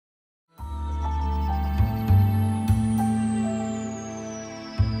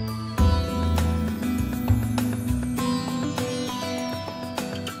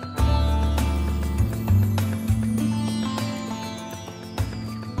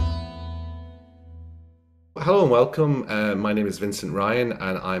Hello and welcome. My name is Vincent Ryan,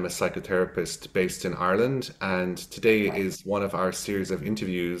 and I'm a psychotherapist based in Ireland. And today is one of our series of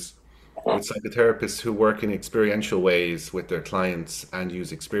interviews with psychotherapists who work in experiential ways with their clients and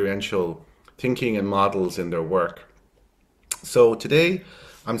use experiential thinking and models in their work. So today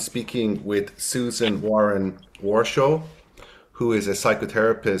I'm speaking with Susan Warren-Warshow, who is a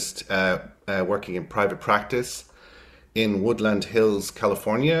psychotherapist working in private practice in Woodland Hills,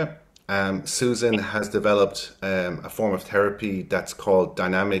 California. Susan has developed a form of therapy that's called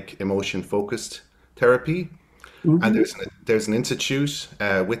dynamic emotion focused therapy. And Mhm. there's an institute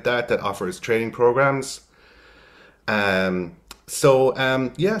with that offers training programs. So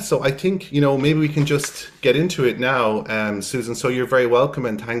I think, maybe we can just get into it now, Susan. So you're very welcome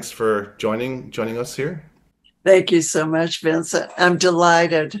and thanks for joining us here. Thank you so much, Vincent. I'm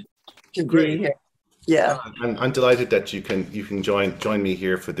delighted to be Great. here. Yeah. I'm delighted that you can join me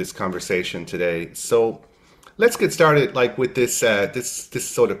here for this conversation today. So let's get started like with this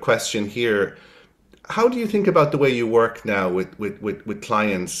sort of question here. How do you think about the way you work now with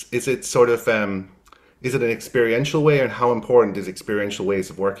clients? Is it sort of is it an experiential way, and how important is experiential ways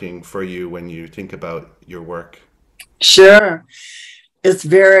of working for you when you think about your work? Sure. It's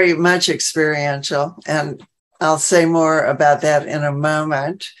very much experiential, and I'll say more about that in a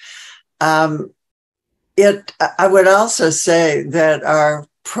moment. Um, I would also say that our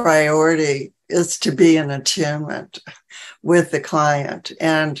priority is to be in attunement with the client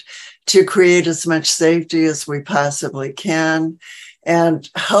and to create as much safety as we possibly can, and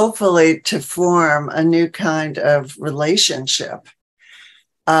hopefully to form a new kind of relationship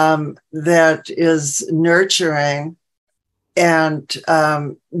that is nurturing and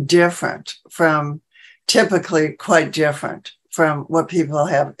different from, typically quite different from what people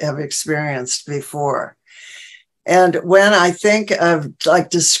have experienced before. And when I think of like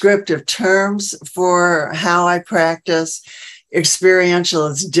descriptive terms for how I practice, experiential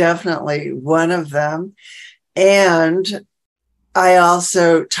is definitely one of them. And I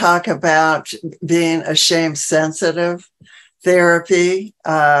also talk about being a shame sensitive therapy,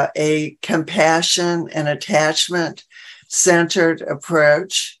 a compassion and attachment centered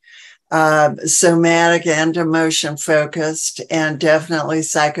approach, somatic and emotion focused, and definitely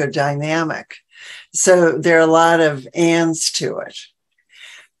psychodynamic. So there are a lot of ands to it.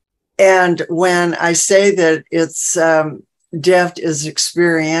 And when I say that it's DEFT is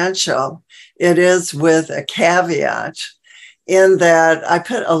experiential, it is with a caveat in that I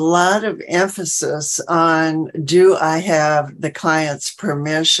put a lot of emphasis on, do I have the client's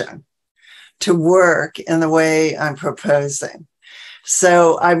permission to work in the way I'm proposing?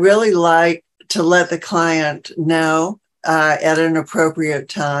 So I really like to let the client know at an appropriate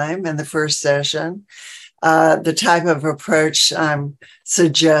time in the first session the type of approach I'm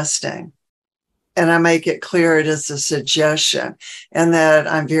suggesting. And I make it clear it is a suggestion and that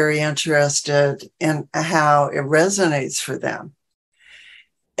I'm very interested in how it resonates for them.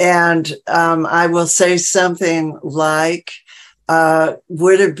 And I will say something like,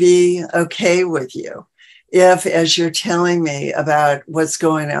 would it be okay with you if, as you're telling me about what's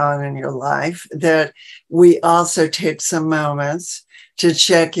going on in your life, that we also take some moments to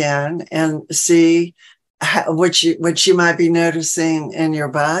check in and see what you might be noticing in your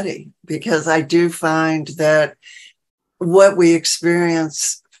body? Because I do find that what we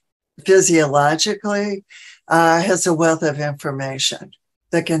experience physiologically has a wealth of information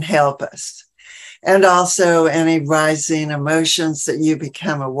that can help us. And also any rising emotions that you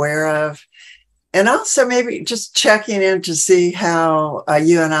become aware of. And also maybe just checking in to see how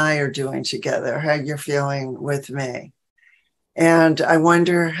you and I are doing together, how you're feeling with me. And I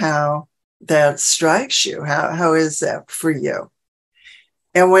wonder how that strikes you. How is that for you?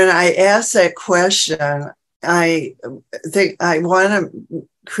 And when I ask that question, I think I want to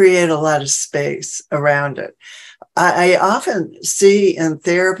create a lot of space around it. I often see in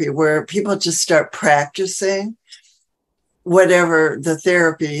therapy where people just start practicing whatever the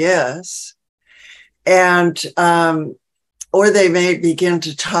therapy is, and or they may begin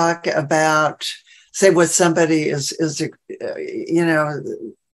to talk about, say, what somebody is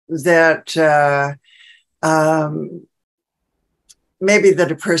that maybe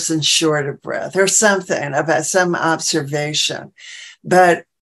that a person's short of breath or something about some observation, but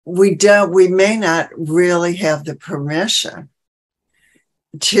we may not really have the permission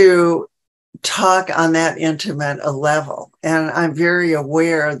to talk on that intimate a level. And I'm very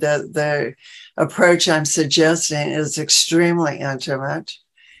aware that the approach I'm suggesting is extremely intimate.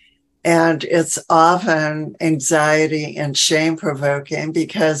 And it's often anxiety and shame provoking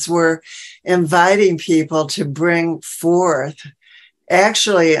because we're inviting people to bring forth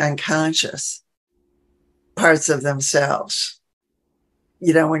actually unconscious parts of themselves.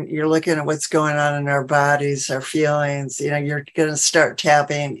 When you're looking at what's going on in our bodies, our feelings, you're going to start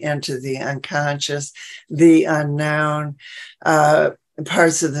tapping into the unconscious, the unknown,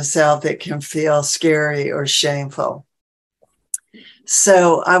 parts of the self that can feel scary or shameful.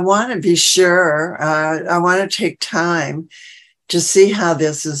 So I want to be sure, I want to take time to see how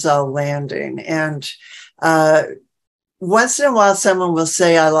this is all landing. And once in a while, someone will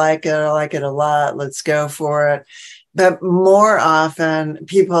say, I like it a lot, let's go for it. But more often,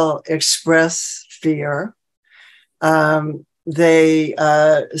 people express fear. They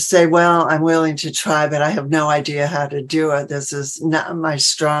say, well, I'm willing to try, but I have no idea how to do it. This is not my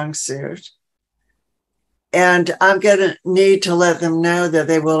strong suit. And I'm going to need to let them know that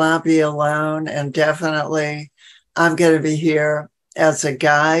they will not be alone. And definitely, I'm going to be here as a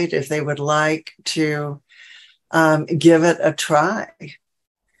guide if they would like to give it a try.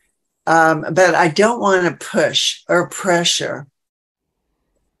 But I don't want to push or pressure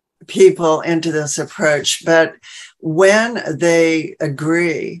people into this approach. But when they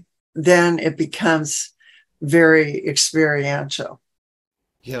agree, then it becomes very experiential.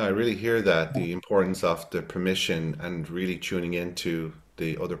 Yeah, I really hear that, the importance of the permission and really tuning into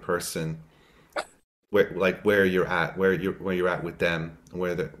the other person, where you're at, where you're at with them, and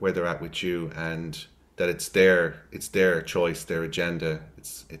where they're at with you, and that it's their choice, their agenda.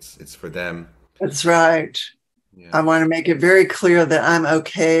 It's for them. That's right. Yeah. I want to make it very clear that I'm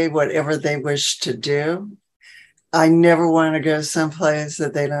okay, whatever they wish to do. I never want to go someplace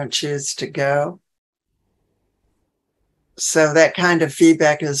that they don't choose to go. So that kind of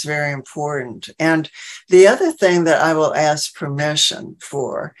feedback is very important. And the other thing that I will ask permission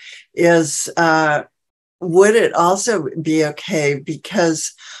for is, would it also be okay?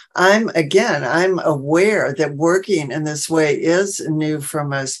 Because I'm aware that working in this way is new for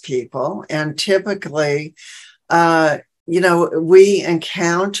most people. And typically, we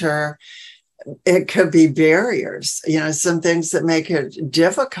encounter, it could be barriers, some things that make it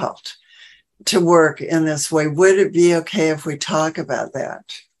difficult to work in this way. Would it be okay if we talk about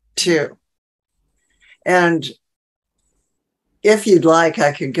that too? And if you'd like,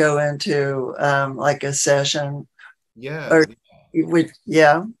 I could go into like a session. Yeah, Or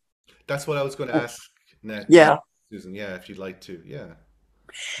yeah. that's what I was going to ask next, Yeah. Susan. Yeah, if you'd like to. Yeah.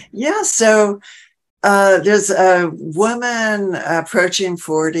 Yeah. So there's a woman approaching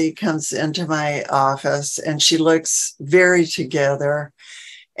 40 comes into my office, and she looks very together.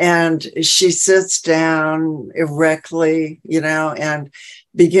 And she sits down erectly, and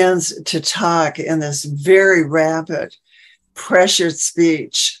begins to talk in this very rapid, pressured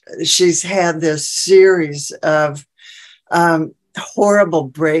speech. She's had this series of horrible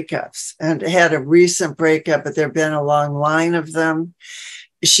breakups and had a recent breakup, but there have been a long line of them.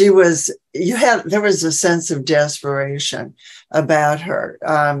 There was a sense of desperation about her.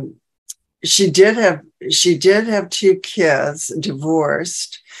 She did have two kids,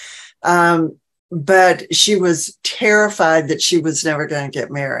 divorced, but she was terrified that she was never going to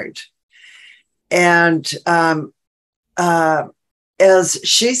get married. And as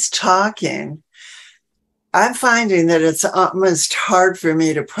she's talking, I'm finding that it's almost hard for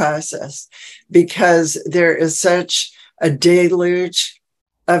me to process, because there is such a deluge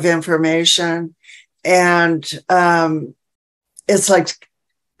of information, and it's like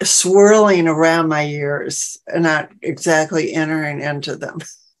swirling around my ears and not exactly entering into them.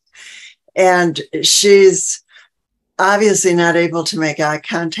 And she's obviously not able to make eye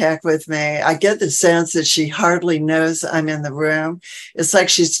contact with me. I get the sense that she hardly knows I'm in the room. It's like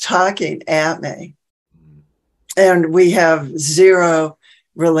she's talking at me, and we have zero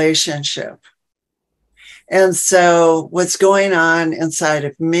relationship. And so what's going on inside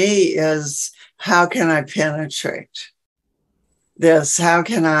of me is, how can I penetrate this? How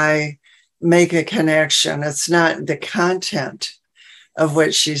can I make a connection? It's not the content of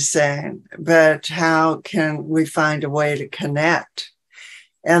what she's saying, but how can we find a way to connect?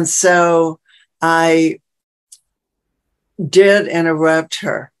 And so I did interrupt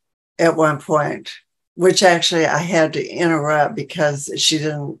her at one point, which actually I had to interrupt because she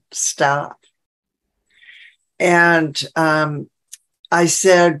didn't stop. And I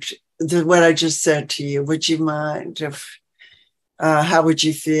said what I just said to you. Would you mind if, how would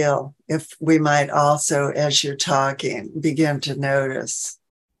you feel if we might also, as you're talking, begin to notice,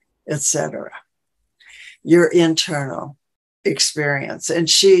 etc., your internal experience? And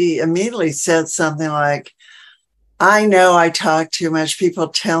she immediately said something like, I know I talk too much. People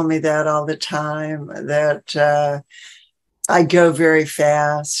tell me that all the time, that I go very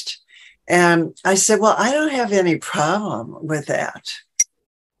fast. And I said, well, I don't have any problem with that,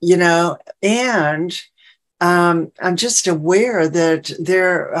 and I'm just aware that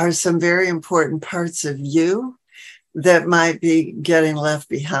there are some very important parts of you that might be getting left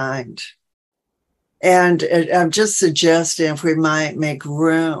behind. And I'm just suggesting if we might make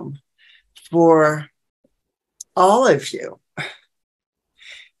room for all of you.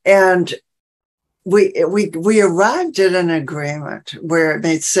 And we arrived at an agreement where it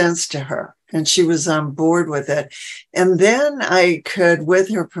made sense to her and she was on board with it. And then I could, with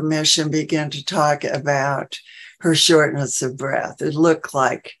her permission, begin to talk about her shortness of breath. It looked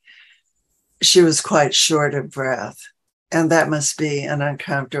like she was quite short of breath, and that must be an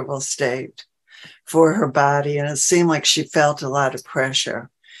uncomfortable state for her body. And it seemed like she felt a lot of pressure.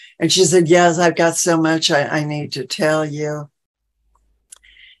 And she said, yes, I've got so much I need to tell you.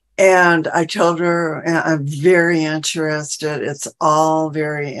 And I told her, I'm very interested. It's all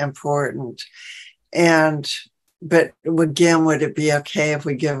very important. But again, would it be okay if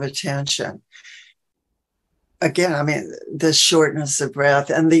we give attention? Again, I mean, the shortness of breath.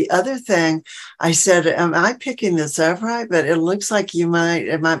 And the other thing I said, am I picking this up right? But it looks like it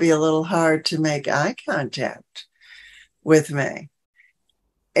might be a little hard to make eye contact with me.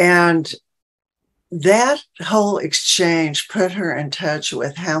 And that whole exchange put her in touch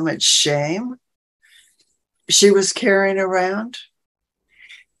with how much shame she was carrying around.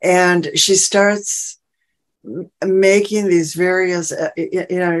 And she starts making these various,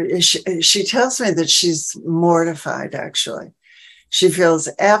 she tells me that she's mortified, actually. She feels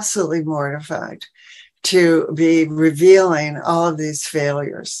absolutely mortified to be revealing all of these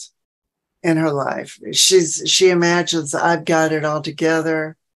failures in her life. She imagines, I've got it all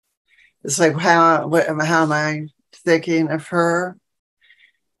together. It's like, how am I thinking of her?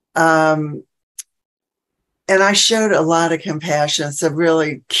 And I showed a lot of compassion. It's a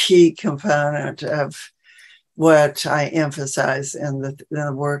really key component of what I emphasize in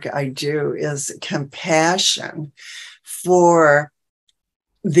the work I do is compassion for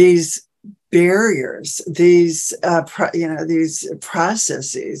these barriers, these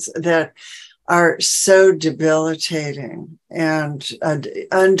processes that are so debilitating and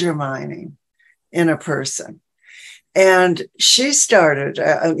undermining in a person. And she started,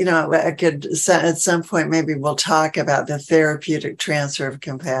 I could, at some point, maybe we'll talk about the therapeutic transfer of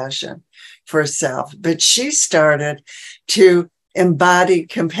compassion for self. But she started to embody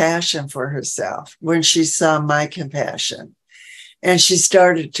compassion for herself when she saw my compassion. And she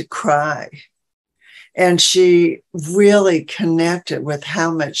started to cry. And she really connected with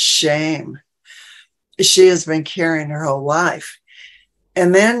how much shame she has been carrying her whole life.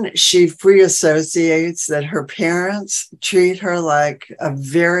 And then she free associates that her parents treat her like a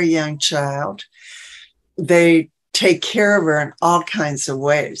very young child. They take care of her in all kinds of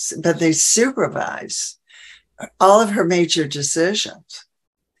ways, but they supervise all of her major decisions.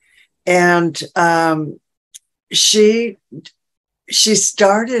 And she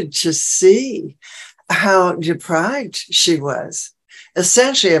started to see how deprived she was,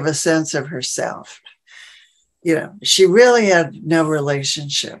 essentially of a sense of herself. She really had no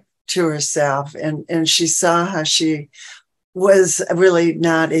relationship to herself. And she saw how she was really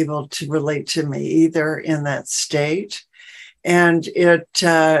not able to relate to me either in that state. And it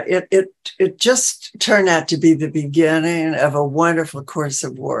just turned out to be the beginning of a wonderful course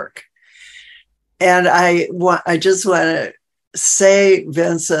of work. And I just want to say,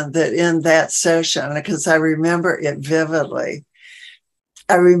 Vincent, that in that session, because I remember it vividly,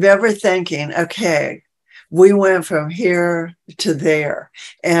 I remember thinking, okay, we went from here to there.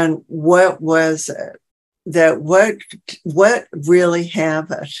 And what was it that what really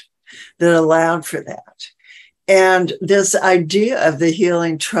happened that allowed for that? And this idea of the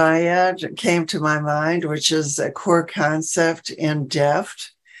healing triad came to my mind, which is a core concept in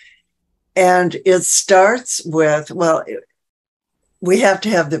DEFT. And it starts with, we have to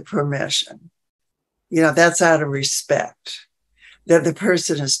have the permission. That's out of respect, that the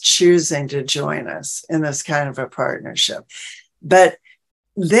person is choosing to join us in this kind of a partnership. But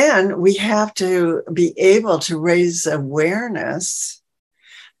then we have to be able to raise awareness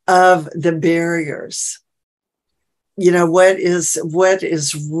of the barriers. What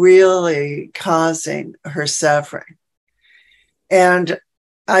is really causing her suffering. And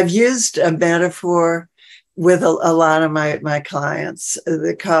I've used a metaphor with a lot of my clients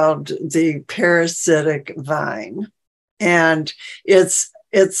called the parasitic vine. And it's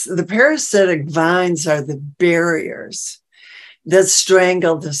the parasitic vines are the barriers that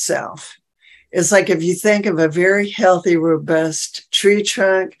strangle the self. It's like if you think of a very healthy, robust tree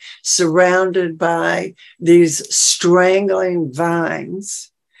trunk surrounded by these strangling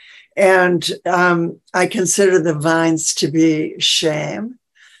vines. And I consider the vines to be shame,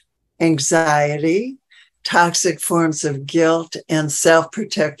 anxiety, toxic forms of guilt, and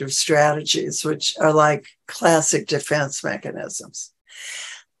self-protective strategies, which are like classic defense mechanisms.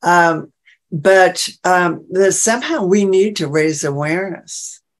 But somehow we need to raise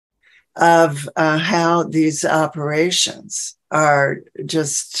awareness of how these operations are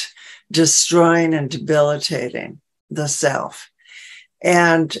just destroying and debilitating the self.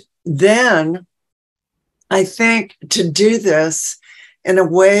 And then I think to do this in a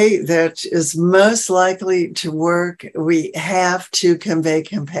way that is most likely to work, we have to convey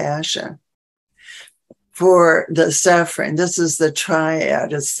compassion for the suffering. This is the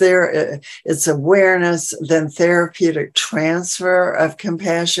triad. It's awareness, then therapeutic transfer of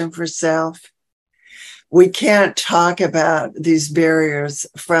compassion for self. We can't talk about these barriers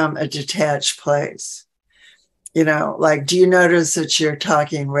from a detached place. You know, like, do you notice that you're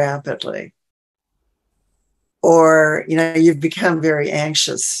talking rapidly? Or, you know, you've become very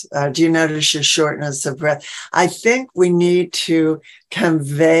anxious. Do you notice your shortness of breath? I think we need to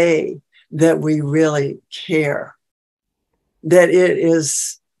convey that we really care, that it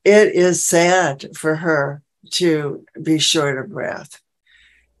is sad for her to be short of breath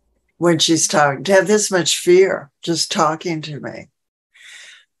when she's talking, to have this much fear just talking to me.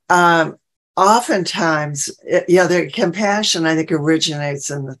 Oftentimes, the compassion, I think, originates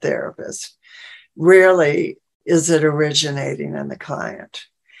in the therapist. Rarely is it originating in the client.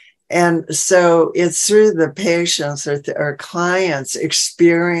 And so it's through the patient's or client's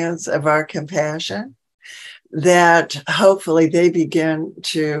experience of our compassion that hopefully they begin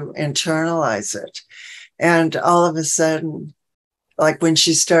to internalize it. And all of a sudden, like when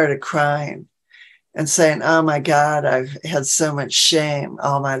she started crying and saying, oh my God, I've had so much shame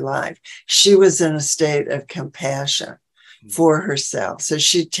all my life, she was in a state of compassion for herself. So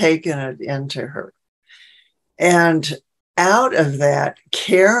she'd taken it into her. And out of that,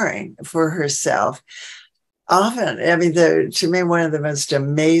 caring for herself, often, I mean, to me, one of the most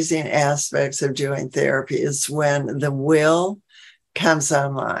amazing aspects of doing therapy is when the will comes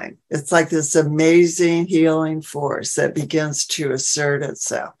online. It's like this amazing healing force that begins to assert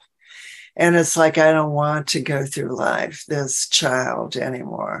itself. And it's like, I don't want to go through life, this child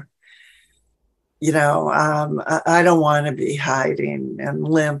anymore. You know, I don't want to be hiding and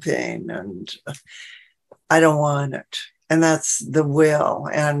limping, and I don't want it. And that's the will.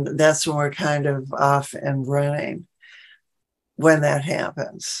 And that's when we're kind of off and running when that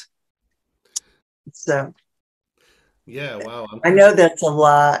happens. So, Yeah, wow. I know that's a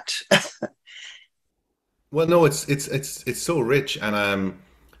lot. Well, no, it's so rich, and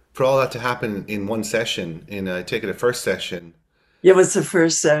for all that to happen in one session, in take it a first session, It was the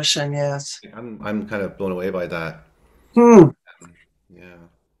first session, yes. I'm kind of blown away by that. Hmm.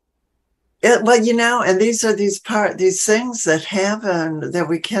 Yeah. Well, you know, and these are these things that happen that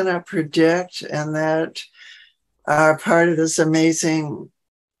we cannot predict, and that are part of this amazing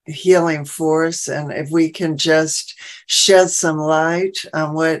healing force. And if we can just shed some light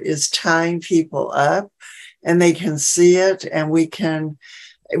on what is tying people up, and they can see it, and we can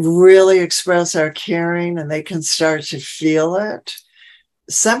really express our caring, and they can start to feel it.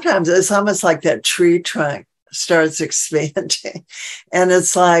 Sometimes it's almost like that tree trunk starts expanding, and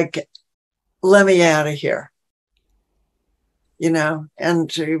it's like, let me out of here, you know.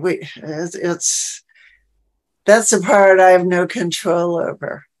 And it's that's the part I have no control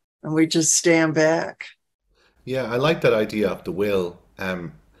over, and we just stand back. Yeah, I like that idea of the will.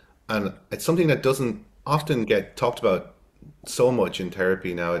 And it's something that doesn't often get talked about so much in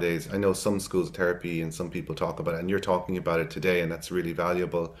therapy nowadays. I know some schools of therapy and some people talk about it, and you're talking about it today, and that's really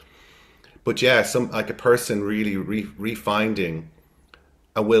valuable. But yeah, some like a person really refinding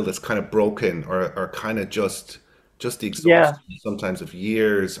a will that's kind of broken, or kind of just the Yeah, exhaustion sometimes of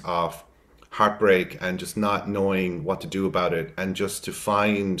years of heartbreak and just not knowing what to do about it, and just to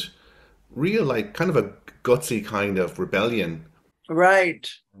find real, like, kind of a gutsy kind of rebellion. right.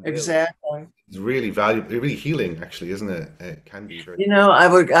 Will Exactly. is really valuable, really healing, actually, isn't it? It can be very. You know,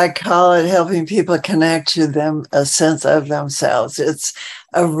 I call it helping people connect to them, a sense of themselves. It's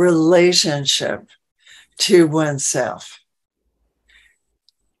a relationship to oneself.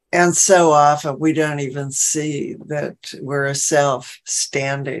 And so often we don't even see that we're a self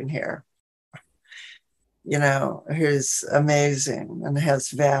standing here, you know, who's amazing and has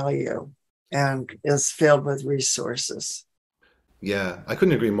value and is filled with resources. Yeah, I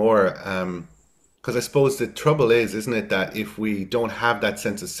couldn't agree more. Because I suppose the trouble is, isn't it, that if we don't have that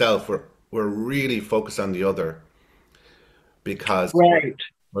sense of self, we're really focused on the other, because Right.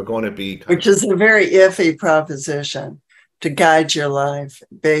 we're going to be kind Which of. is a very iffy proposition to guide your life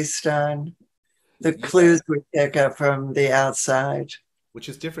based on the Yeah, clues we pick up from the outside. which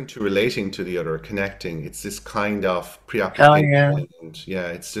is different to relating to the other, connecting. It's this kind of Oh preoccupation, yeah. and yeah,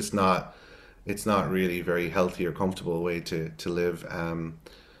 it's just not. It's not really very healthy or comfortable way to live.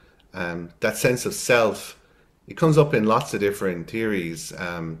 That sense of self, it comes up in lots of different theories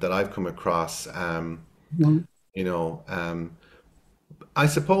that I've come across. Mhm. You know, I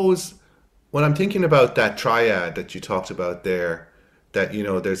suppose when I'm thinking about that triad that you talked about there, that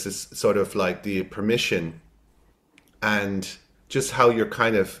there's this sort of like the permission and just how you're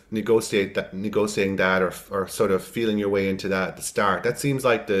kind of negotiating that, or sort of feeling your way into that at the start. That seems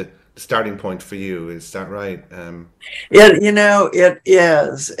like the starting point for you. Is that right? It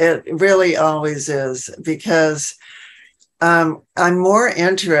is. It really always is, because I'm more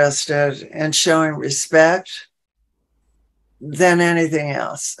interested in showing respect than anything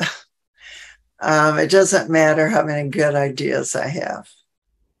else. It doesn't matter how many good ideas I have.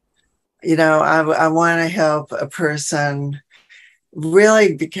 I want to help a person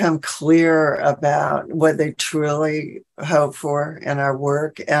really become clear about what they truly hope for in our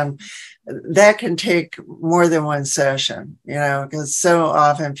work. And that can take more than one session, because so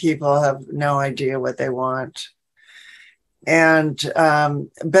often people have no idea what they want. But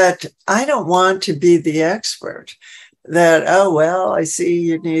I don't want to be the expert that, oh, well, I see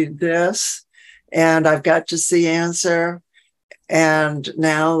you need this and I've got just the answer. And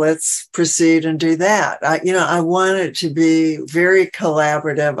now let's proceed and do that. I want it to be very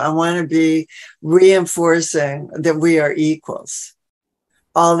collaborative. I want to be reinforcing that we are equals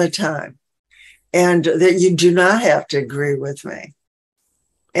all the time, and that you do not have to agree with me.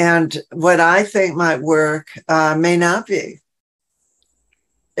 And what I think might work may not be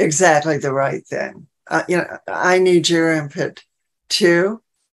exactly the right thing. I need your input too.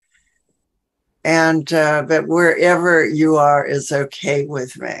 But wherever you are is okay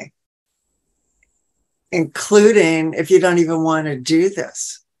with me, including if you don't even want to do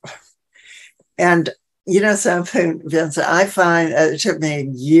this. And something, Vincent, I find it took me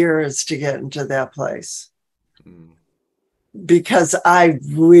years to get into that place, Mm, because I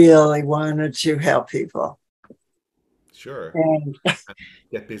really wanted to help people. sure. And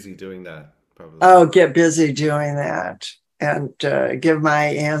Get busy doing that, probably. oh, get busy doing that and give my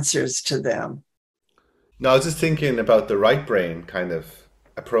answers to them. No, I was just thinking about the right brain kind of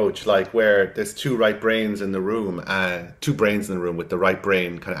approach, like where there's two right brains in the room, two brains in the room with the right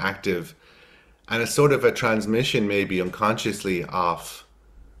brain kind of active, and it's sort of a transmission, maybe unconsciously, of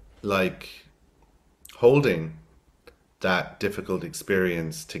like holding that difficult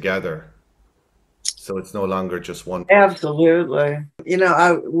experience together. So it's no longer just one person. Absolutely.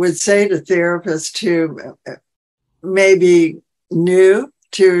 I would say to therapists too, maybe new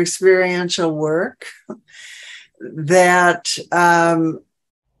to experiential work, that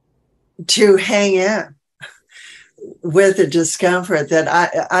to hang in with the discomfort, that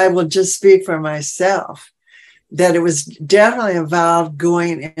I will just speak for myself, that it was definitely involved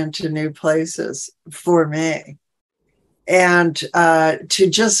going into new places for me. And to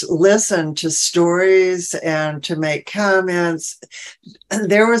just listen to stories and to make comments,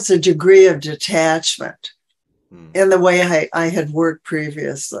 there was a degree of detachment Hmm. in the way I had worked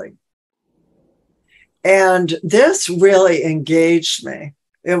previously. And this really engaged me.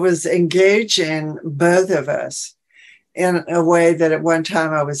 It was engaging both of us in a way that at one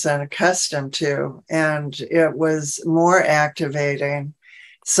time I was unaccustomed to. And it was more activating.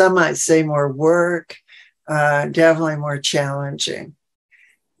 Some might say more work, definitely more challenging.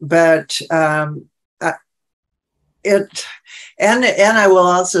 But it, and I will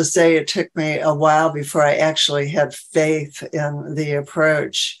also say it took me a while before I actually had faith in the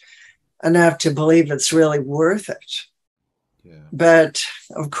approach enough to believe it's really worth it. Yeah. But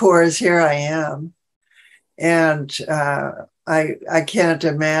of course, here I am. And I can't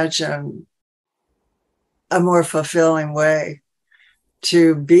imagine a more fulfilling way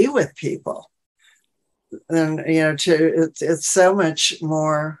to be with people. And it's so much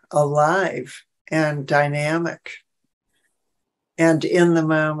more alive and dynamic and in the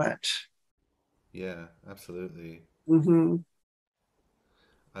moment. Yeah, absolutely. Mm-hmm.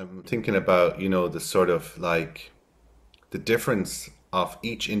 I'm thinking about, the sort of like the difference of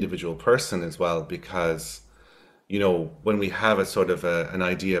each individual person as well, because, when we have a sort of an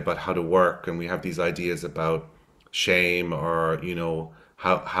idea about how to work, and we have these ideas about shame, or,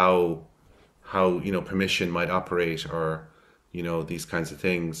 how permission might operate, or, these kinds of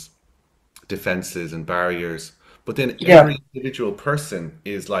things, defenses and barriers. But then Yeah. every individual person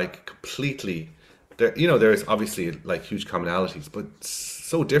is like completely there. There's obviously like huge commonalities, but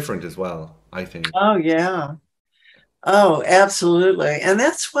so different as well, I think. Oh, yeah. Oh, absolutely. And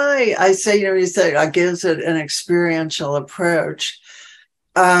that's why I say, you said I gives it an experiential approach.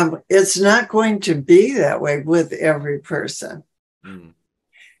 It's not going to be that way with every person. Mm.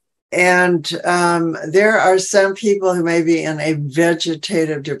 And there are some people who may be in a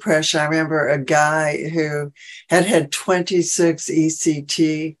vegetative depression. I remember a guy who had 26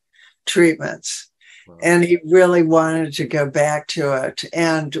 ECT treatments, Wow. and he really wanted to go back to it.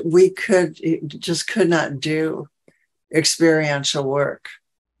 And we just could not do experiential work.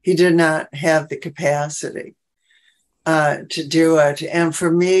 He did not have the capacity to do it. And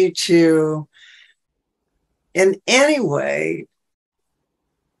for me to, in any way,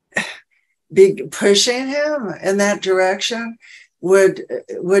 be pushing him in that direction would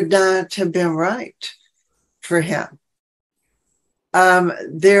not have been right for him.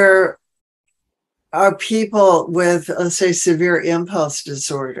 There are people with, let's say, severe impulse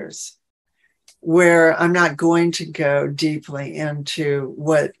disorders where I'm not going to go deeply into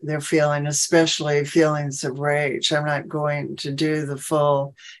what they're feeling, especially feelings of rage. I'm not going to do the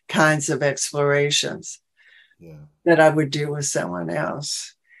full kinds of explorations that I would do with someone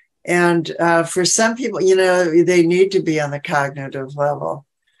else. And for some people, they need to be on the cognitive level,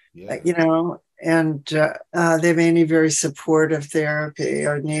 and they may need very supportive therapy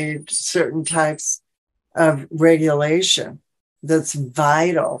or need certain types of regulation that's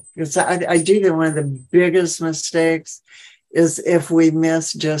vital. Because I do think one of the biggest mistakes is if we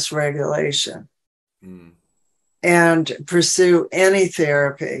miss dysregulation and pursue any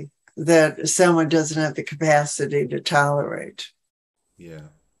therapy that someone doesn't have the capacity to tolerate. Yeah.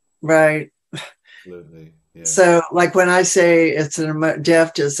 Right. Absolutely. Yeah. So, like when I say it's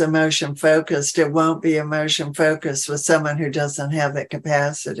DEFT is emotion focused, it won't be emotion focused with someone who doesn't have that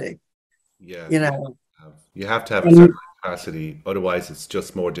capacity. Yeah. You have to have a certain capacity, otherwise it's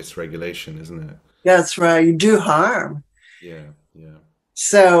just more dysregulation, isn't it? That's right. You do harm. Yeah. Yeah.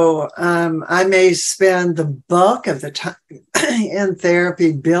 So I may spend the bulk of the time in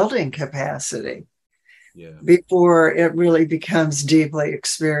therapy building capacity before it really becomes deeply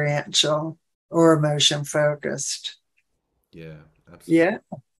experiential or emotion focused. Yeah, absolutely.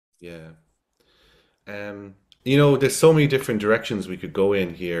 Yeah. There's so many different directions we could go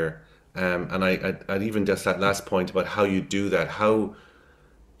in here. And I'd even just that last point about how you do that. How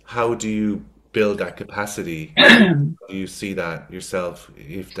do you build that capacity? Do you see that yourself?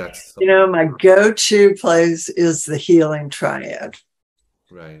 If that's my go-to place is the healing triad.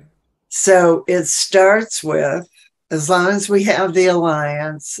 Right. So it starts with, as long as we have the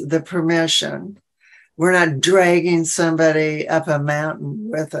alliance, the permission, we're not dragging somebody up a mountain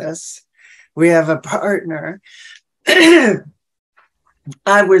with us. We have a partner. I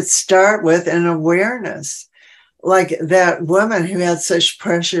would start with an awareness, like that woman who had such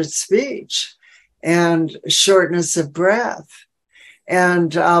pressured speech and shortness of breath.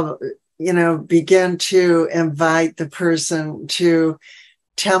 And I'll, begin to invite the person to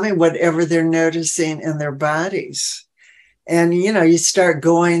tell me whatever they're noticing in their bodies. And, you start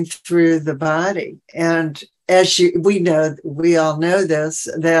going through the body. And as we all know this,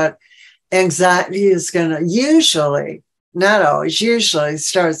 that anxiety is going to usually, not always, usually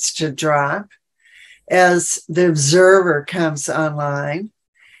starts to drop as the observer comes online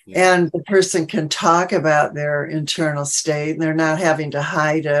and the person can talk about their internal state and they're not having to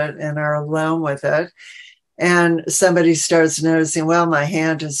hide it and are alone with it. And somebody starts noticing, well, my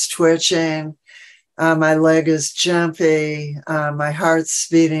hand is twitching, my leg is jumpy, my heart's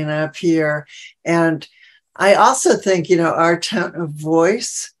speeding up here. And I also think, our tone of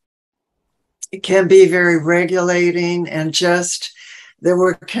voice, it can be very regulating and just that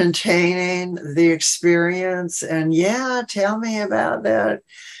we're containing the experience. And tell me about that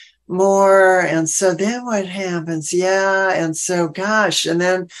more. And so then what happens? And so, gosh, and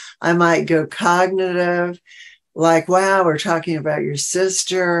then I might go cognitive, like, wow, we're talking about your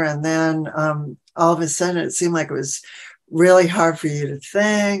sister. And then all of a sudden it seemed like it was really hard for you to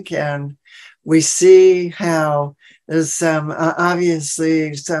think. And we see how there's some,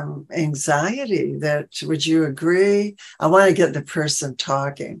 obviously some anxiety that, would you agree? I want to get the person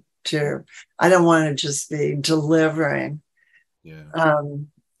talking too. I don't want to just be delivering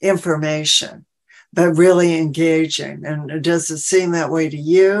information, but really engaging. And does it seem that way to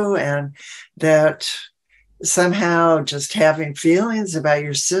you? And that somehow just having feelings about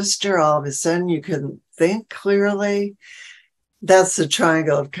your sister, all of a sudden you couldn't think clearly. That's the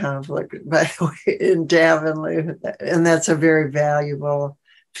triangle of conflict, by the way, in Davenly. And that's a very valuable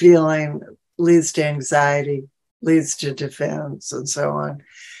feeling, leads to anxiety, leads to defense, and so on.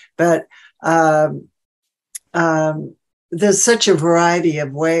 But there's such a variety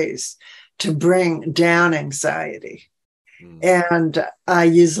of ways to bring down anxiety. And I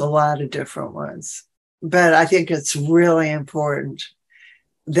use a lot of different ones. But I think it's really important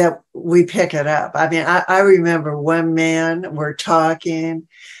that we pick it up. I mean, I remember one man, we're talking,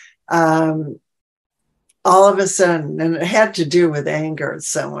 all of a sudden, and it had to do with anger at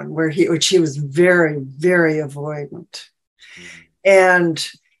someone, which he was very, very avoidant. Mm.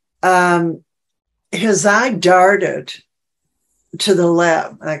 And his eye darted to the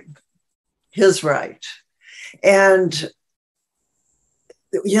left, like his right. And,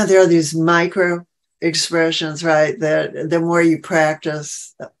 there are these micro expressions, right? That the more you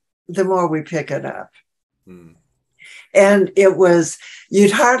practice, the more we pick it up. Mm. And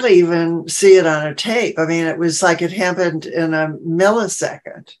you'd hardly even see it on a tape. I mean, it was like it happened in a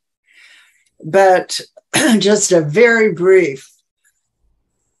millisecond, but just a very brief,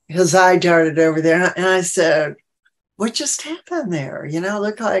 his eye darted over there. And I said, what just happened there?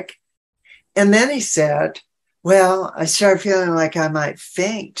 Looked like, and then he said, well, I started feeling like I might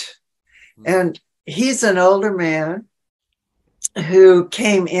faint. Mm. And he's an older man who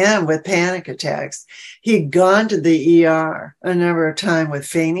came in with panic attacks. He'd gone to the ER a number of times with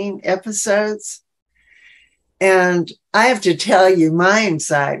fainting episodes. And I have to tell you, my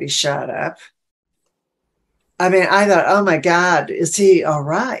anxiety shot up. I mean, I thought, oh my God, is he all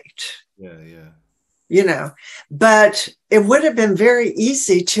right? Yeah. But it would have been very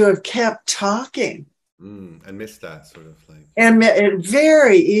easy to have kept talking. And miss that sort of like. And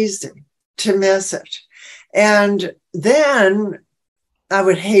very easy to miss it. And then I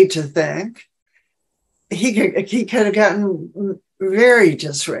would hate to think he could have gotten very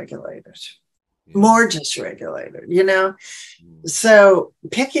dysregulated, more dysregulated, So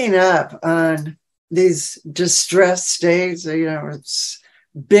picking up on these distress states, it's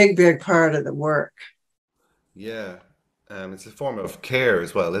big part of the work. Yeah. It's a form of care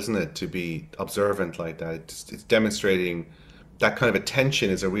as well, isn't it? To be observant like that. It's demonstrating that kind of attention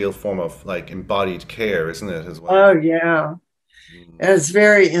is a real form of like embodied care, isn't it, as well? Oh, yeah. And it's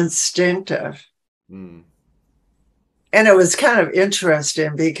very instinctive. Mm. And it was kind of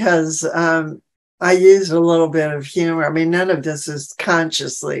interesting because I used a little bit of humor. I mean, none of this is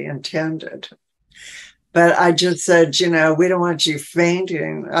consciously intended. But I just said, we don't want you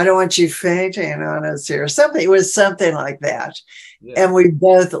fainting. I don't want you fainting on us here. It was something like that. Yeah. And we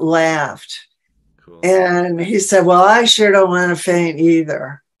both laughed. Cool. And he said, well, I sure don't want to faint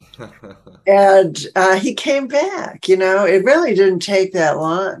either. And he came back, it really didn't take that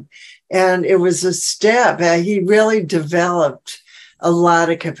long. And it was a step. He really developed a lot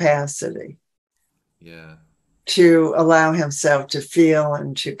of capacity. Yeah. To allow himself to feel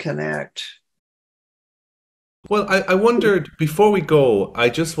and to connect. Well, I wondered, before we go, I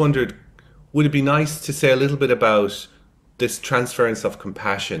just wondered, would it be nice to say a little bit about this transference of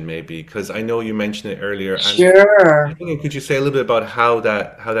compassion, maybe? Because I know you mentioned it earlier. And sure. Could you say a little bit about how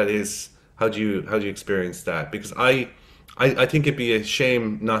that is? How do you experience that? Because I think it'd be a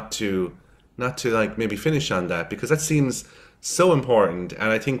shame not to like maybe finish on that, because that seems so important,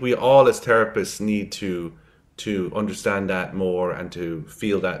 and I think we all as therapists need to understand that more and to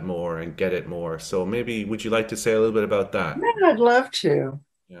feel that more and get it more. So maybe would you like to say a little bit about that? Yeah, I'd love to.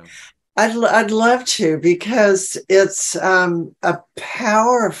 Yeah. I'd love to, because it's a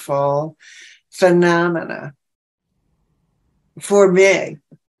powerful phenomena for me.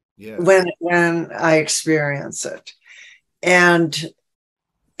 Yeah. When I experience it. And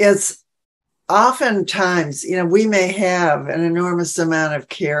it's oftentimes, we may have an enormous amount of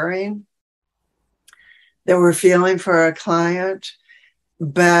caring that we're feeling for a client,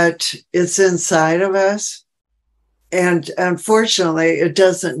 but it's inside of us. And unfortunately, it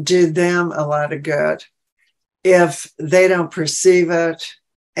doesn't do them a lot of good if they don't perceive it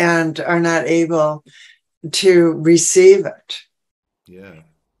and are not able to receive it. Yeah.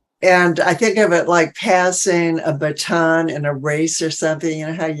 And I think of it like passing a baton in a race or something,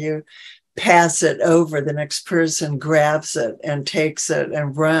 how you pass it over, the next person grabs it and takes it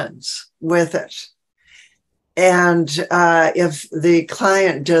and runs with it. And if the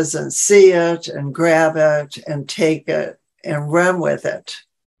client doesn't see it and grab it and take it and run with it,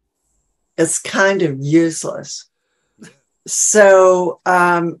 it's kind of useless. So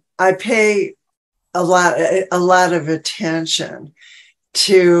I pay a lot of attention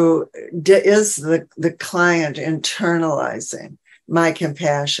to, is the client internalizing my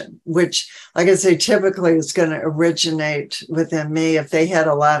compassion, which, like I say, typically is going to originate within me. If they had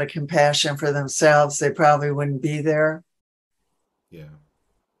a lot of compassion for themselves, they probably wouldn't be there. Yeah.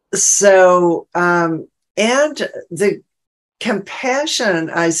 So, and the compassion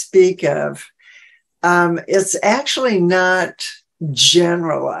I speak of, it's actually not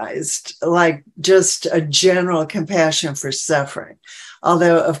generalized, like just a general compassion for suffering.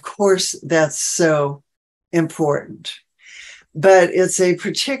 Although, of course, that's so important. but it's a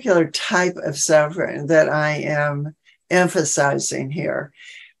particular type of suffering that I am emphasizing here,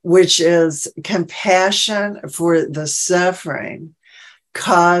 which is compassion for the suffering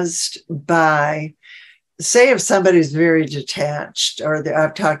caused by, say, if somebody's very detached, or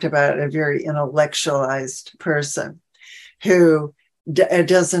I've talked about a very intellectualized person who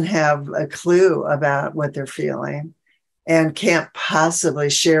doesn't have a clue about what they're feeling and can't possibly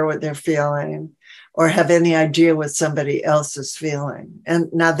share what they're feeling or have any idea what somebody else is feeling.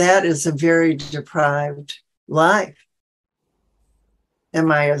 And now that is a very deprived life, in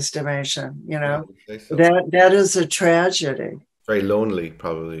my estimation. Yeah, I would say so. That is a tragedy. Very lonely,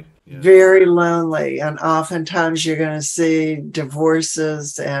 probably. Yeah. Very lonely. And oftentimes you're going to see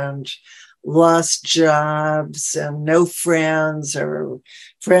divorces and lost jobs and no friends, or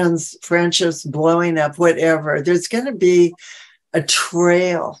friendships blowing up, whatever. There's going to be a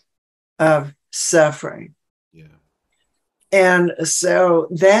trail of suffering. Yeah. And so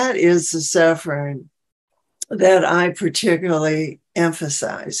that is the suffering that I particularly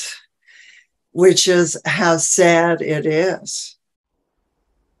emphasize, which is how sad it is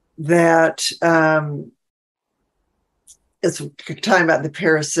that it's talking about the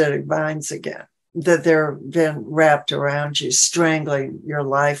parasitic minds again, that they're been wrapped around you, strangling your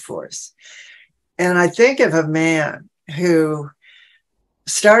life force. And I think of a man who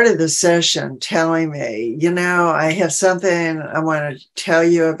started the session telling me, I have something I want to tell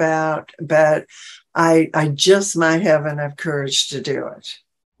you about, but I just might have enough courage to do it.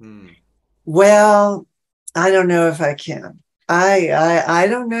 Well, I don't know if I can. I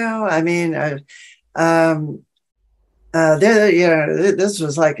don't know. I mean, this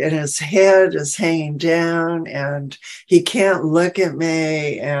was like, and his head is hanging down, and he can't look at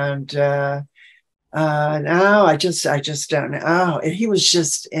me, and no, I just don't know. Oh, and he was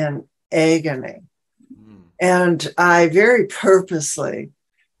just in agony, and I very purposely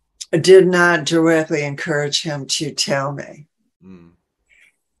did not directly encourage him to tell me.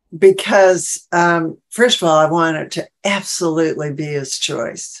 Because, first of all, I want it to absolutely be his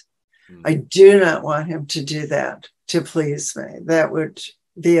choice. I do not want him to do that to please me. That would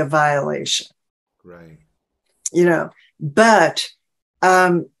be a violation. Right. But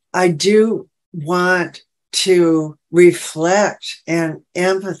I do want to reflect and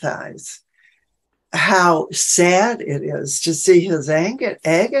empathize how sad it is to see his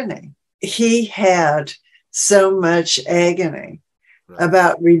agony. He had so much agony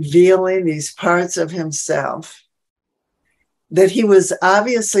about revealing these parts of himself that he was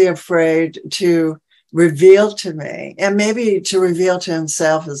obviously afraid to reveal to me, and maybe to reveal to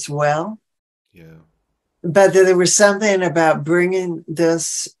himself as well. Yeah. But that there was something about bringing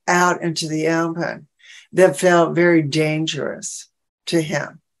this out into the open that felt very dangerous to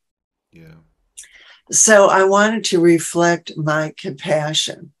him. Yeah. So I wanted to reflect my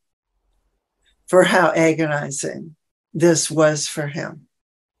compassion for how agonizing this was for him,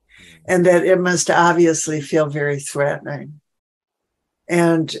 and that it must obviously feel very threatening.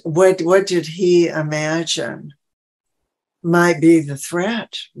 And what did he imagine might be the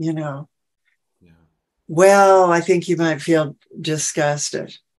threat? Well, I think you might feel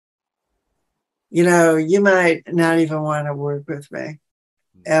disgusted. You might not even want to work with me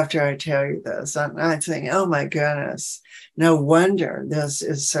after I tell you this. I'm thinking, oh my goodness, no wonder this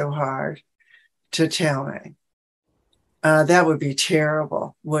is so hard to tell me. That would be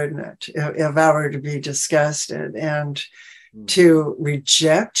terrible, wouldn't it? If I were to be disgusted and to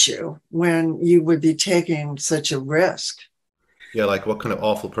reject you when you would be taking such a risk. Yeah, like what kind of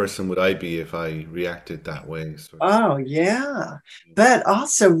awful person would I be if I reacted that way? Oh, yeah. But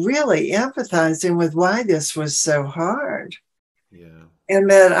also really empathizing with why this was so hard. Yeah. And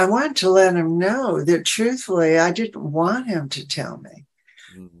that I wanted to let him know that truthfully, I didn't want him to tell me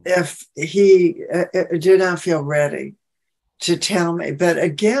if he did not feel ready to tell me. But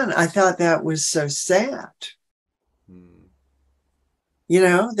again, I thought that was so sad.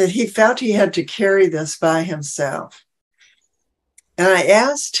 That he felt he had to carry this by himself. And I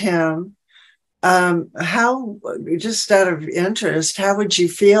asked him, how, just out of interest, how would you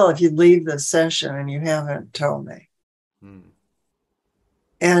feel if you leave the session and you haven't told me?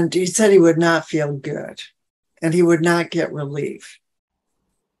 And he said he would not feel good and he would not get relief.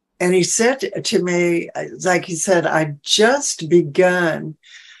 And he said to me, like he said, I just begun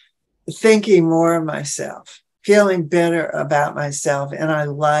thinking more of myself, feeling better about myself, and I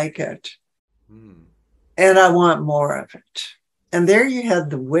like it. And I want more of it. And there you had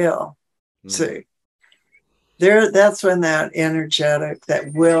the will. See, that's when that energetic,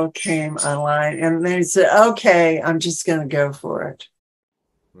 that will came online. And then he said, okay, I'm just going to go for it.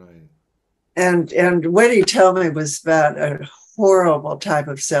 Right. And what he told me was about a horrible type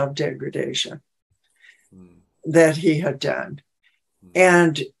of self-degradation that he had done.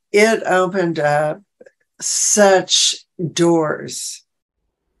 And it opened up such doors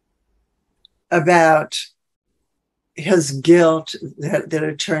about his guilt that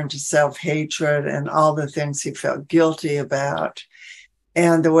had turned to self-hatred and all the things he felt guilty about,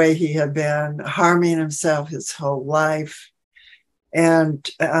 and the way he had been harming himself his whole life, and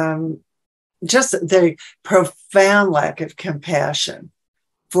just the profound lack of compassion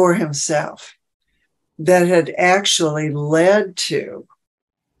for himself that had actually led to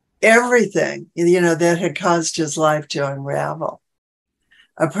everything, that had caused his life to unravel.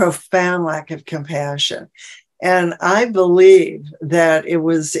 A profound lack of compassion. And I believe that it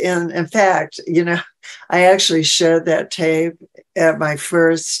was in fact, I actually showed that tape at my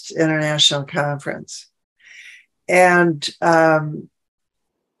first international conference. And a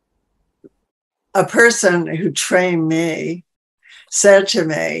person who trained me said to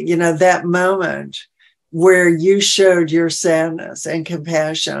me, that moment where you showed your sadness and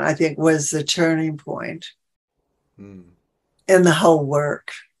compassion, I think was the turning point in the whole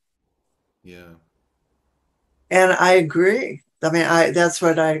work. Yeah. And I agree. I mean, that's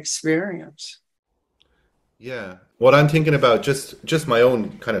what I experienced. Yeah. What I'm thinking about, just my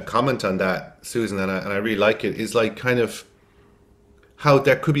own kind of comment on that, Susan, and I really like it, is like kind of how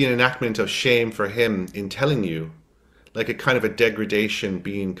there could be an enactment of shame for him in telling you, like a kind of a degradation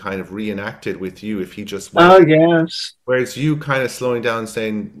being kind of reenacted with you if he just went. Oh, yes. Whereas you kind of slowing down,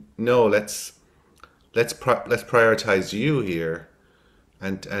 saying, no, let's prioritize you here,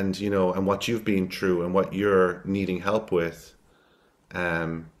 and and what you've been through and what you're needing help with,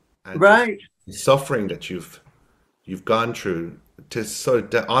 and right, the suffering that you've gone through, to sort of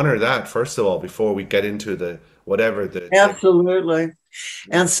to honor that first of all before we get into the whatever the absolutely.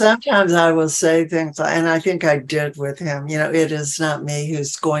 And sometimes I will say things, and I think I did with him, it is not me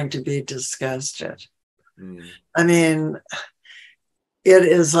who's going to be disgusted. I mean, it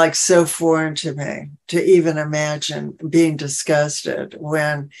is like so foreign to me to even imagine being disgusted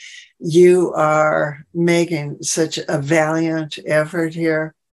when you are making such a valiant effort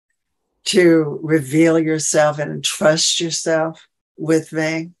here to reveal yourself and entrust yourself with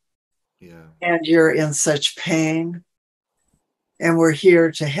me. Yeah. And you're in such pain. And we're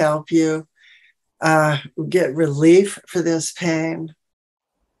here to help you get relief for this pain.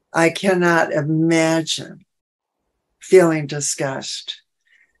 I cannot imagine feeling disgust,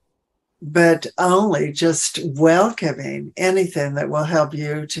 but only just welcoming anything that will help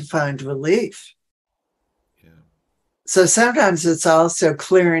you to find relief. Yeah. So sometimes it's also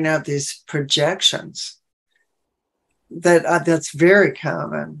clearing up these projections that's very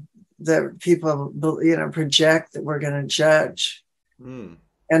common, that people project that we're going to judge and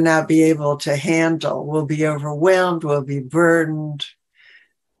not be able to handle. We'll be overwhelmed, we'll be burdened.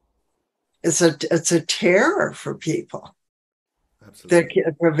 It's a terror for people. Absolutely.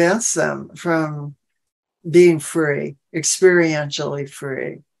 That prevents them from being free, experientially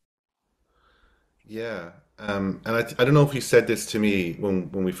free. Yeah. And I don't know if you said this to me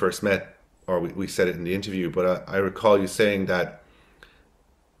when we first met, or we said it in the interview, but I recall you saying that,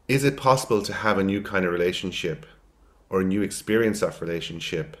 is it possible to have a new kind of relationship or a new experience of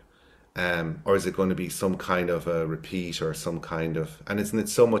relationship? Or is it going to be some kind of a repeat or some kind of, and isn't it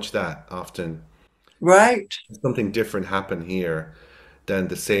so much that often, right, something different happen here than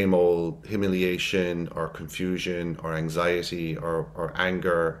the same old humiliation or confusion or anxiety or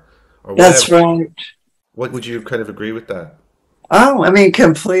anger or whatever? That's right. What would you kind of agree with that? Oh, I mean,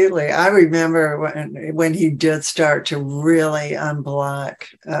 completely. I remember when he did start to really unblock.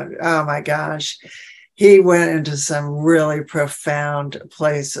 Oh my gosh, he went into some really profound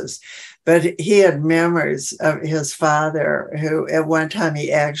places. But he had memories of his father, who at one time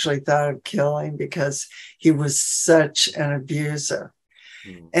he actually thought of killing because he was such an abuser.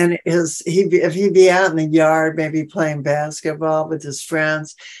 And if he'd be out in the yard, maybe playing basketball with his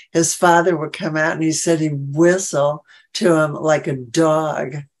friends, his father would come out and he said he'd whistle to him like a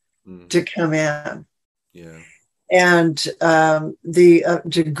dog to come in. Yeah. And the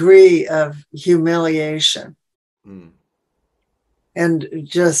degree of humiliation and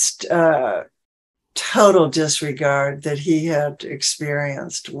just total disregard that he had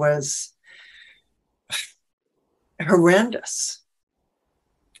experienced was horrendous.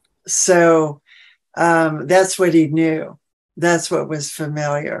 So that's what he knew. That's what was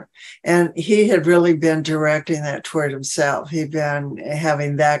familiar. And he had really been directing that toward himself. He'd been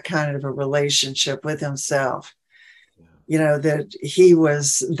having that kind of a relationship with himself, that he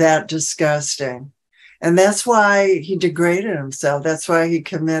was that disgusting. And that's why he degraded himself. That's why he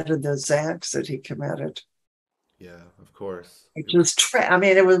committed those acts that he committed. Yeah, of course. It just, I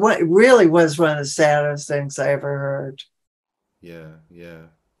mean, it really was one of the saddest things I ever heard. Yeah, yeah.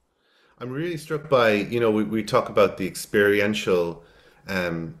 I'm really struck by, we talk about the experiential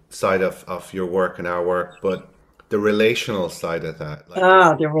side of your work and our work, but the relational side of that, like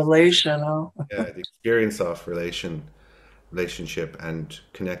Ah, the relational. the experience of relationship and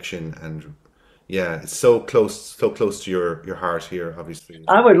connection, and yeah, it's so close to your heart here, obviously.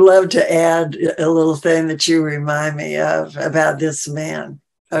 I would love to add a little thing that you remind me of about this man.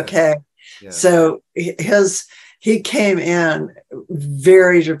 Yes, Okay. yeah, So he came in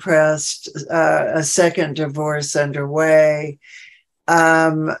very depressed, a second divorce underway,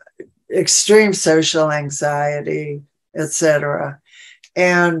 um, extreme social anxiety, etc.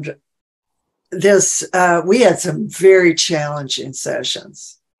 And we had some very challenging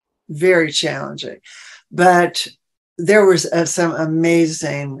sessions, very challenging, but there was some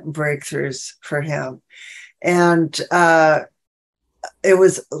amazing breakthroughs for him. And it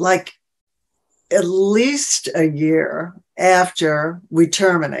was like at least a year after we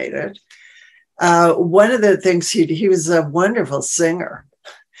terminated. One of the things he was a wonderful singer,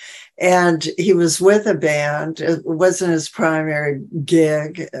 and he was with a band. It wasn't his primary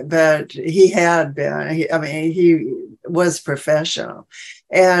gig, but he had been. He was professional,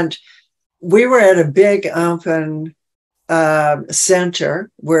 and we were at a big open center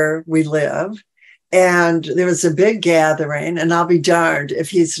where we live. And there was a big gathering, and I'll be darned if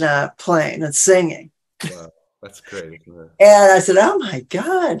he's not playing and singing. wow, that's great, isn't it? And I said, oh my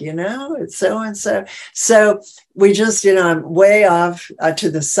God, it's so and so. So we just, I'm way off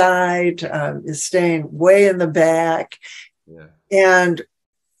to the side, staying way in the back. Yeah. And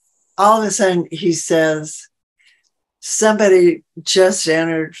all of a sudden he says, somebody just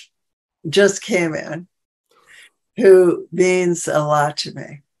came in who means a lot to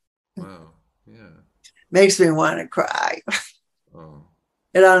me. Wow. Yeah. Makes me want to cry. Oh.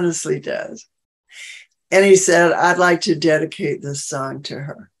 It honestly does. And he said, I'd like to dedicate this song to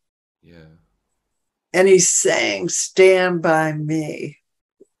her. Yeah. And he sang Stand By Me,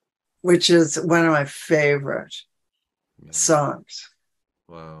 which is one of my favorite songs.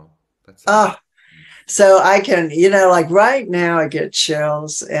 Wow. That's oh, so I can, like right now I get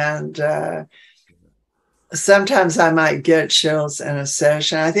chills, and sometimes I might get chills in a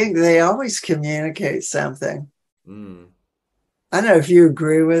session. I think they always communicate something. mm. I don't know if you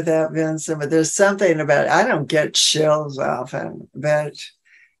agree with that, Vincent, but there's something about it. I don't get chills often, but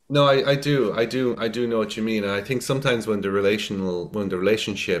No, I do know what you mean. And I think sometimes when when the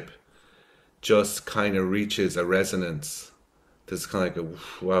relationship just kind of reaches a resonance, there's kind of like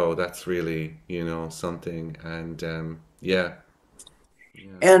a wow, that's really, something. And yeah,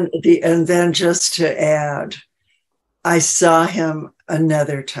 yeah, and then just to add, I saw him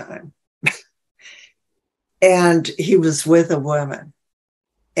another time, and he was with a woman,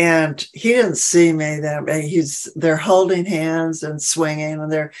 and he didn't see me then. They're holding hands and swinging,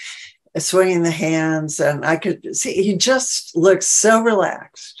 and they're swinging the hands, and I could see he just looked so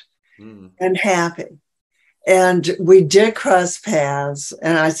relaxed and happy. And we did cross paths,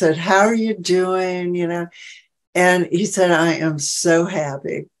 and I said, how are you doing? And he said, I am so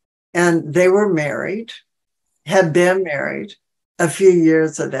happy. And they were married, had been married a few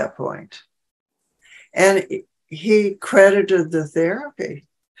years at that point. And he credited the therapy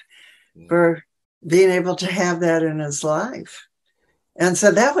for being able to have that in his life. And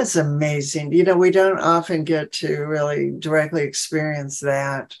so that was amazing. We don't often get to really directly experience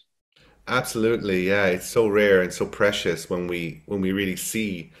that. Absolutely. Yeah, it's so rare and so precious when we really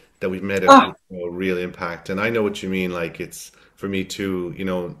see that we've made Oh, a real impact. And I know what you mean. Like it's for me too.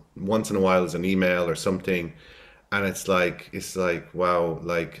 Once in a while is an email or something, and it's like wow.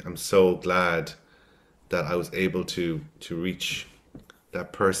 Like I'm so glad that I was able to reach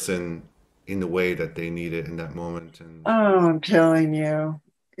that person in the way that they need it in that moment. And I'm telling you,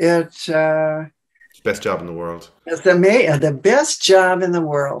 it's it's the best job in the world. the best job in the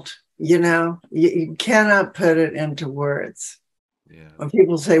world. You cannot put it into words. Yeah. When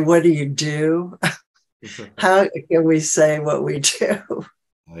people say, what do you do? How can we say what we do?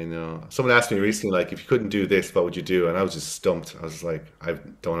 I know. Someone asked me recently, like, if you couldn't do this, what would you do? And I was just stumped. I was like, I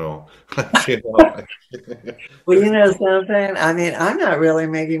don't know. You know? Well, you know something? I mean, I'm not really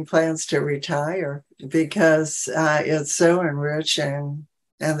making plans to retire because it's so enriching,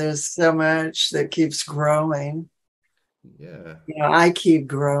 and there's so much that keeps growing. Yeah. I keep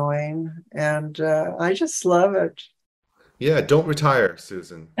growing, and I just love it. Yeah, don't retire,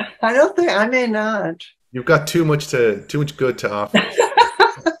 Susan. I may not. You've got too much good to offer.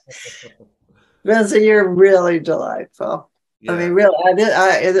 Vince, you're really delightful. I mean, Yeah.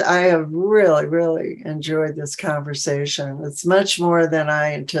 really, I have really, really enjoyed this conversation. It's much more than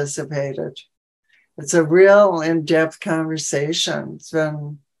I anticipated. It's a real in-depth conversation. It's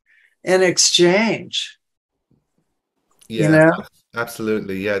been an exchange, you Yeah, know?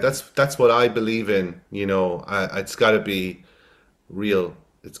 absolutely. Yeah, that's what I believe in. It's got to be real.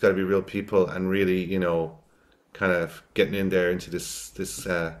 It's got to be real people and really, kind of getting in there into this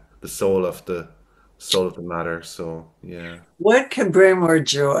the soul of the matter. So, yeah. What can bring more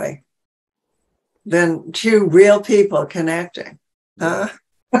joy than two real people connecting? Yeah.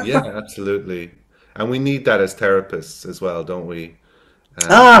 Huh? Yeah, absolutely. And we need that as therapists as well, don't we?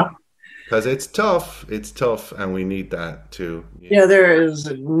 Um, Ah, because it's tough, and we need that too. yeah, there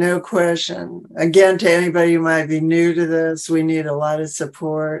is no question. Again, to anybody who might be new to this, we need a lot of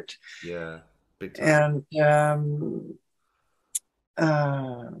support Yeah, big time. and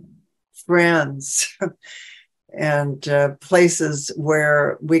uh, friends and places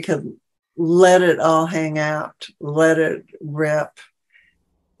where we could let it all hang out, let it rip,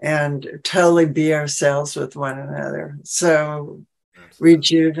 and totally be ourselves with one another. So Absolutely.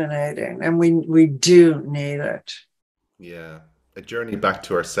 rejuvenating, and we do need it. Yeah, a journey back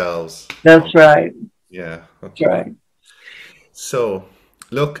to ourselves. That's right. Yeah. That's right. So,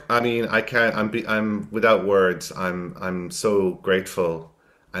 look, I mean, I can't. I'm without words. I'm so grateful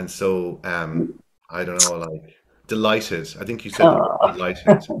and so I don't know, like delighted. I think you said the word Oh,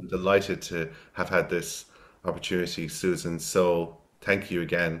 delighted. I'm delighted to have had this opportunity, Susan. So, thank you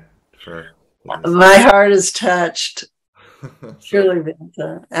again for this. my heart is touched, So, truly,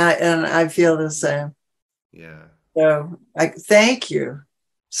 Vincent, and I feel the same. yeah. So I thank you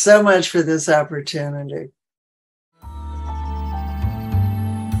so much for this opportunity.